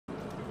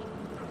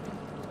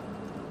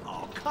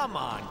Come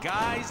on,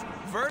 guys.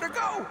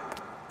 Vertigo?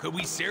 Could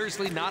we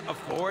seriously not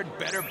afford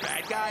better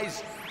bad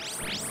guys?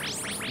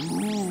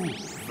 Ooh,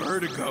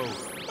 Vertigo.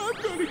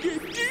 I'm gonna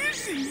get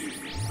dizzy.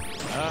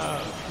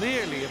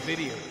 Clearly a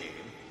video game.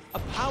 A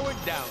powered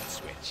down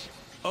switch.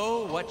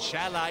 Oh, what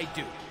shall I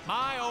do?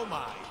 My, oh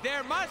my.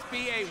 There must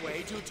be a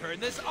way to turn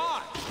this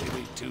on.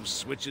 Maybe 2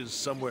 switches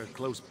somewhere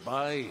close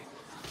by.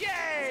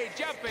 Yay,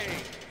 jumping!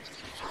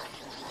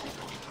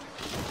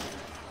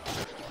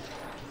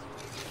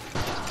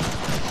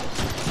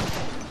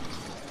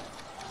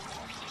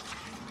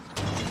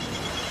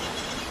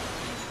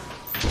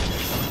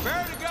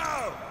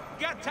 Vertigo!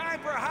 Got time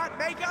for a hot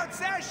makeout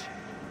sesh?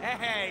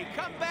 Hey,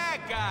 come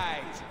back,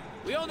 guys.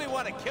 We only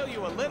want to kill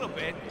you a little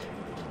bit.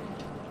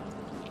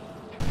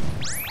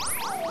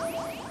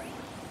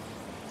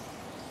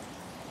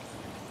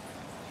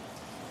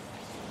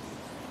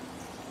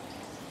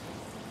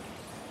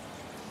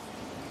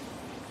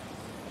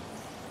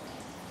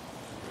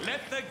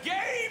 Let the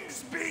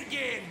games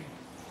begin!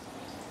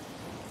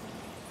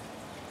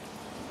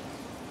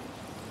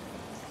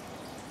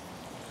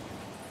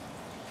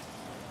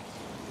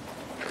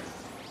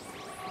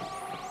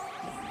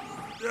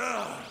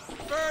 Ugh,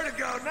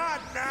 Vertigo, not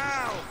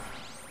now!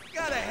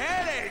 Got a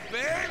headache,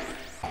 babe!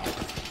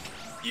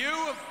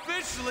 You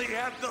officially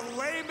have the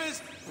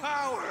lamest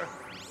power!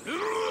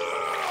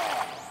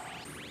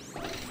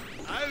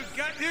 I've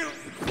got you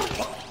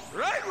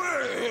right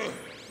where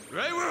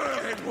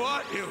I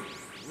want you!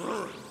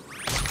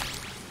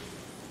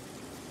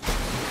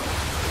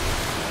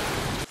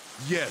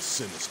 Yes,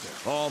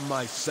 Sinister. All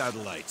my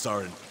satellites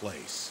are in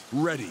place,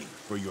 ready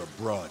for your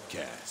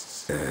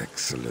broadcasts.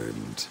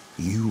 Excellent.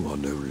 You are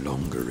no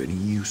longer any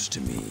use to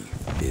me,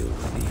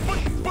 filthy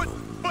human.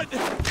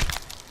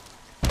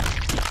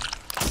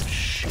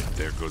 Shit,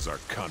 there goes our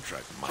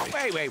contract, Mike.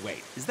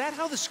 Wait. Is that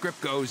how the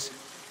script goes?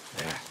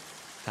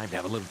 Time to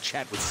have a little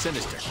chat with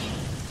Sinister.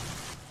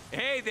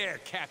 Hey there,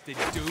 Captain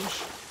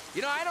Douche.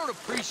 You know, I don't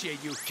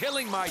appreciate you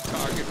killing my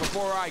target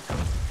before I could.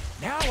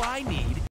 Now I need